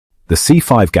The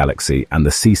C-5 Galaxy and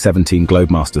the C-17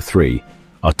 Globemaster III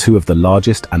are two of the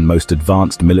largest and most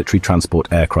advanced military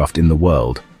transport aircraft in the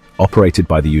world, operated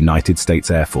by the United States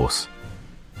Air Force.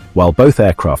 While both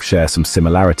aircraft share some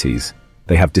similarities,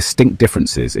 they have distinct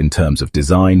differences in terms of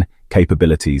design,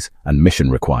 capabilities, and mission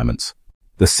requirements.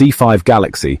 The C-5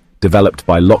 Galaxy, developed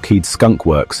by Lockheed Skunk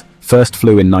Works, first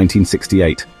flew in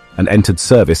 1968 and entered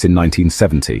service in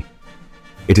 1970.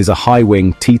 It is a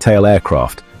high-wing T-tail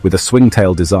aircraft with a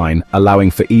swing-tail design allowing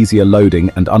for easier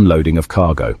loading and unloading of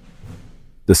cargo.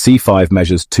 The C-5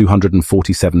 measures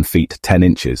 247 feet 10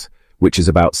 inches, which is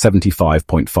about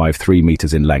 75.53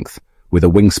 meters in length, with a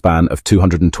wingspan of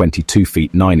 222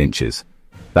 feet 9 inches,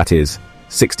 that is,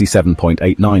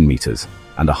 67.89 meters,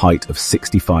 and a height of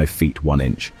 65 feet 1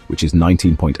 inch, which is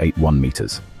 19.81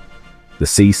 meters. The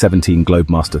C-17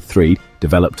 Globemaster III,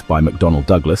 developed by McDonnell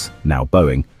Douglas, now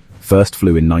Boeing, first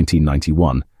flew in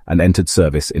 1991 and entered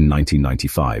service in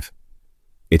 1995.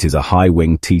 It is a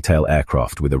high-wing T-tail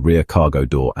aircraft with a rear cargo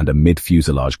door and a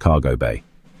mid-fuselage cargo bay.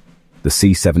 The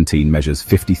C-17 measures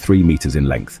 53 meters in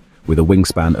length, with a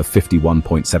wingspan of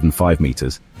 51.75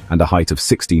 meters and a height of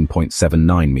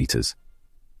 16.79 meters.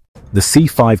 The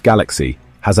C-5 Galaxy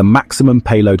has a maximum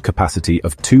payload capacity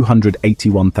of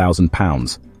 281,000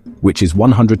 pounds, which is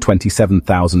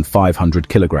 127,500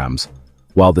 kilograms,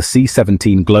 while the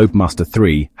C-17 Globemaster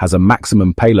III has a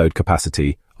maximum payload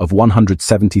capacity of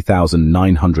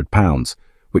 170,900 pounds,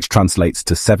 which translates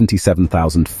to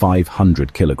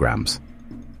 77,500 kilograms.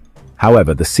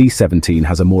 However, the C-17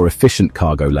 has a more efficient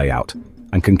cargo layout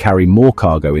and can carry more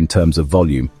cargo in terms of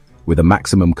volume, with a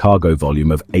maximum cargo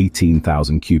volume of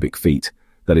 18,000 cubic feet,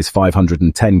 that is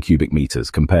 510 cubic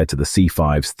meters, compared to the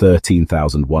C-5's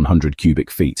 13,100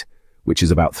 cubic feet, which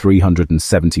is about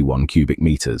 371 cubic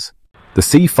meters. The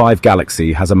C-5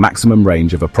 Galaxy has a maximum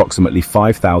range of approximately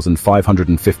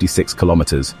 5,556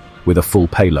 kilometers with a full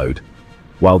payload,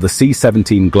 while the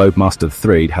C-17 Globemaster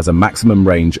III has a maximum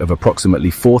range of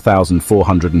approximately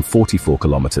 4,444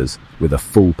 kilometers with a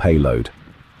full payload.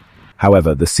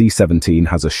 However, the C-17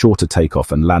 has a shorter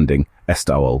takeoff and landing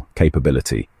 (STOL)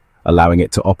 capability, allowing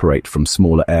it to operate from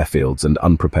smaller airfields and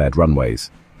unprepared runways.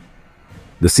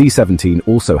 The C-17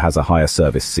 also has a higher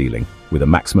service ceiling, with a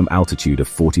maximum altitude of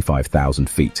 45,000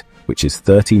 feet, which is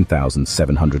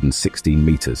 13,716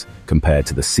 meters, compared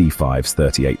to the C-5's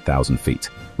 38,000 feet,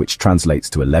 which translates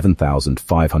to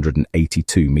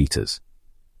 11,582 meters.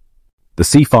 The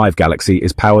C-5 Galaxy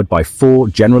is powered by 4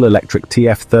 General Electric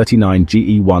TF39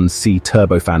 GE1C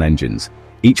turbofan engines,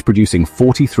 each producing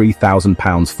 43,000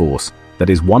 pounds force, that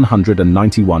is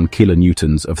 191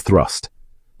 kilonewtons of thrust.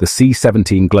 The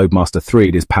C-17 Globemaster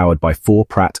III is powered by 4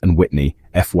 Pratt & Whitney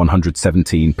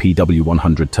F117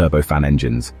 PW100 turbofan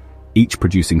engines, each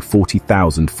producing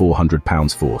 40,400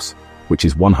 pounds force, which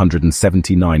is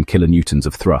 179 kilonewtons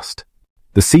of thrust.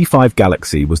 The C-5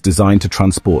 Galaxy was designed to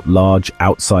transport large,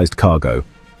 outsized cargo,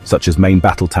 such as main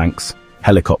battle tanks,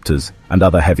 helicopters, and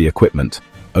other heavy equipment,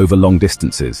 over long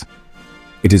distances.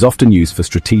 It is often used for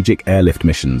strategic airlift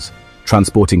missions,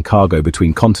 transporting cargo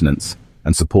between continents,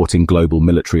 and supporting global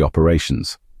military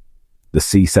operations. The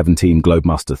C-17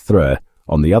 Globemaster III,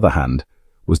 on the other hand,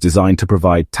 was designed to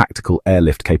provide tactical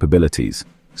airlift capabilities,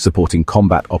 supporting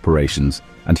combat operations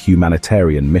and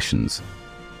humanitarian missions.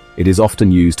 It is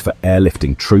often used for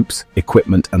airlifting troops,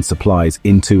 equipment, and supplies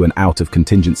into and out of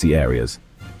contingency areas,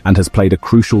 and has played a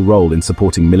crucial role in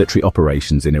supporting military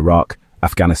operations in Iraq,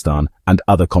 Afghanistan, and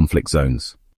other conflict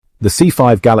zones. The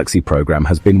C-5 Galaxy program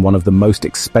has been one of the most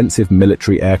expensive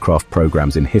military aircraft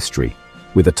programs in history,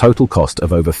 with a total cost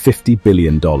of over $50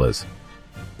 billion. The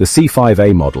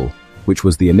C-5A model, which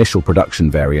was the initial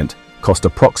production variant, cost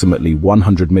approximately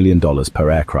 $100 million per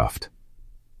aircraft.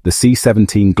 The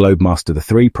C-17 Globemaster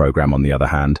III program, on the other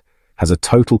hand, has a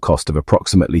total cost of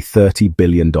approximately $30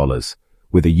 billion,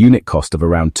 with a unit cost of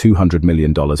around $200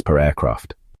 million per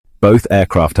aircraft. Both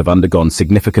aircraft have undergone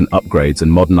significant upgrades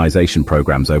and modernization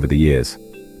programs over the years.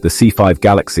 The C-5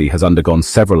 Galaxy has undergone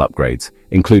several upgrades,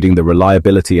 including the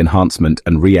Reliability Enhancement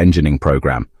and Re-engining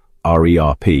Program,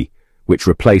 RERP, which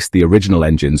replaced the original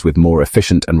engines with more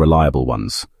efficient and reliable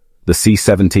ones. The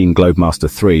C-17 Globemaster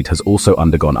III has also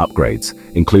undergone upgrades,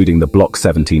 including the Block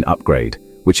 17 upgrade,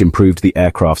 which improved the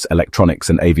aircraft's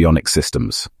electronics and avionics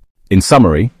systems. In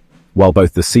summary, while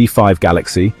both the C-5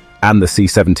 Galaxy and the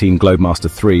C-17 Globemaster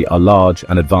III are large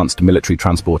and advanced military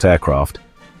transport aircraft,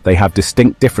 they have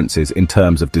distinct differences in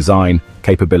terms of design,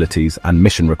 capabilities, and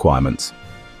mission requirements.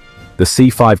 The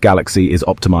C-5 Galaxy is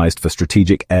optimized for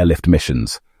strategic airlift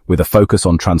missions, with a focus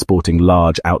on transporting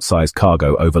large, outsized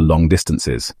cargo over long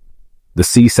distances. The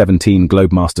C-17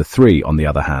 Globemaster III, on the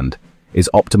other hand, is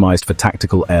optimized for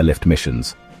tactical airlift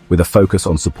missions, with a focus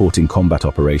on supporting combat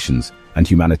operations and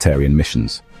humanitarian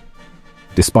missions.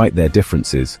 Despite their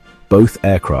differences, both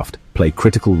aircraft play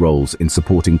critical roles in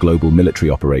supporting global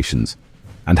military operations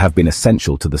and have been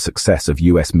essential to the success of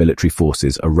US military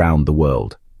forces around the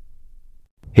world.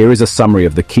 Here is a summary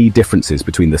of the key differences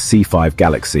between the C-5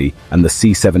 Galaxy and the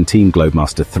C-17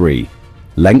 Globemaster III.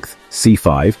 Length: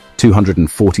 C-5,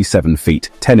 247 feet,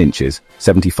 10 inches,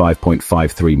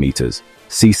 75.53 meters.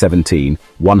 C-17,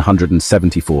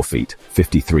 174 feet,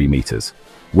 53 meters.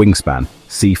 Wingspan: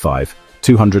 C-5,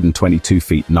 222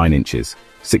 feet, 9 inches,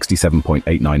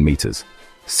 67.89 meters.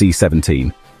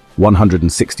 C-17,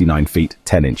 169 feet,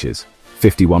 10 inches,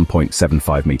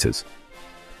 51.75 meters.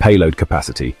 Payload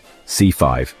capacity: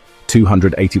 C-5,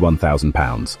 281,000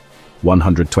 pounds,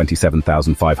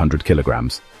 127,500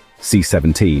 kilograms.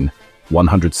 C-17,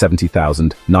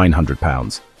 170,900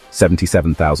 pounds,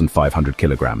 77,500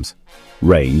 kilograms.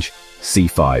 Range: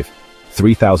 C-5,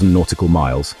 3,000 nautical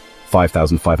miles,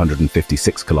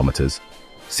 5,556 kilometers.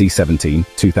 C-17,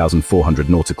 2,400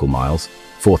 nautical miles,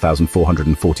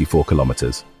 4,444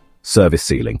 kilometers. Service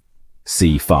ceiling: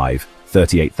 C-5,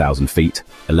 38,000 feet,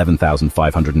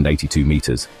 11,582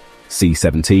 meters.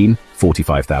 C-17,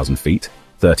 45,000 feet,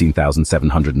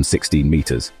 13,716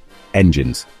 meters.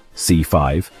 Engines: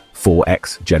 C-5,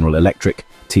 4X General Electric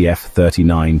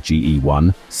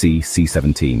TF39GE1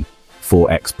 C-17,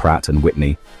 4X Pratt &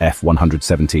 Whitney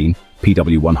F117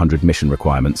 PW100 mission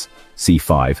requirements.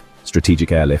 C-5,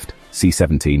 Strategic Airlift,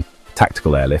 C-17,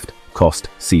 Tactical Airlift, cost,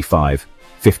 C-5,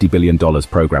 $50 billion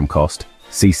program cost,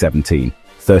 C-17,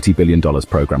 $30 billion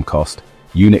program cost,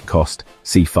 unit cost,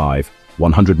 C-5,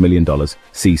 $100 million,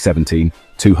 C-17,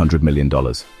 $200 million.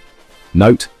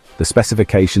 Note: the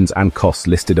specifications and costs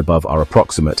listed above are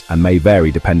approximate and may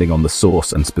vary depending on the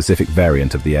source and specific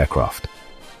variant of the aircraft.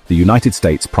 The United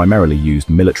States primarily used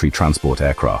military transport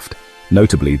aircraft,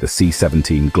 notably the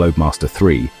C-17 Globemaster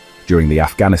III, during the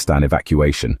Afghanistan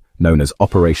evacuation, known as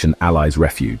Operation Allies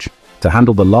Refuge. To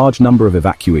handle the large number of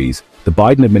evacuees, the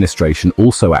Biden administration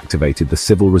also activated the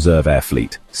Civil Reserve Air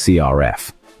Fleet,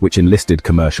 CRAF, which enlisted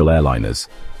commercial airliners.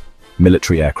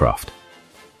 Military aircraft.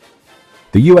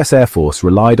 The US Air Force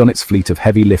relied on its fleet of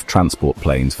heavy-lift transport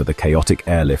planes for the chaotic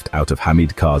airlift out of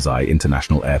Hamid Karzai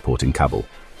International Airport in Kabul.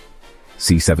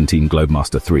 C-17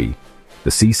 Globemaster III.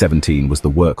 The C-17 was the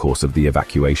workhorse of the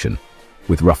evacuation,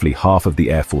 with roughly half of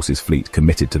the Air Force's fleet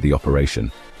committed to the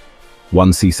operation.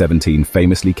 One C-17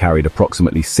 famously carried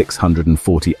approximately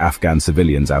 640 Afghan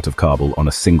civilians out of Kabul on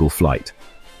a single flight.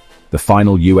 The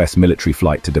final US military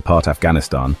flight to depart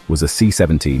Afghanistan was a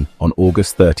C-17 on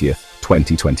August 30,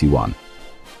 2021.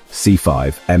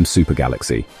 C-5M Super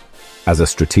Galaxy. As a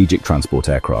strategic transport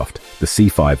aircraft, the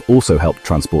C-5 also helped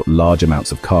transport large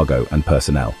amounts of cargo and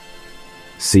personnel.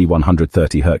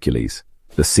 C-130 Hercules.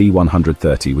 The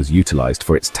C-130 was utilized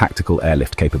for its tactical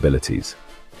airlift capabilities.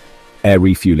 Air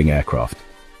refueling aircraft.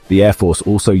 The Air Force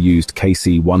also used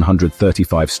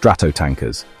KC-135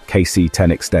 Stratotankers,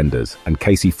 KC-10 extenders, and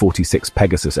KC-46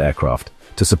 Pegasus aircraft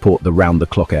to support the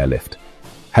round-the-clock airlift.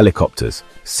 Helicopters.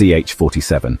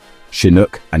 CH-47,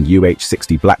 Chinook, and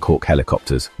UH-60 Black Hawk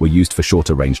helicopters were used for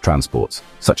shorter-range transports,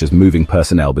 such as moving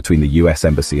personnel between the US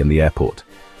Embassy and the airport.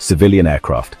 Civilian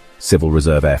aircraft. Civil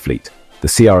Reserve Air Fleet. The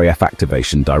CRAF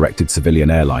activation directed civilian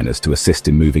airliners to assist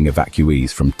in moving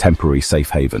evacuees from temporary safe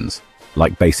havens,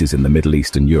 like bases in the Middle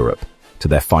East and Europe, to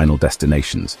their final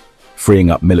destinations,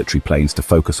 freeing up military planes to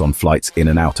focus on flights in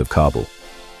and out of Kabul.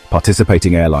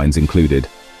 Participating airlines included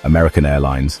American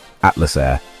Airlines, Atlas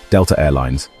Air, Delta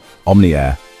Airlines, Omni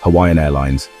Air, Hawaiian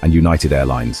Airlines, and United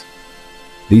Airlines.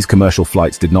 These commercial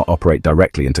flights did not operate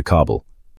directly into Kabul.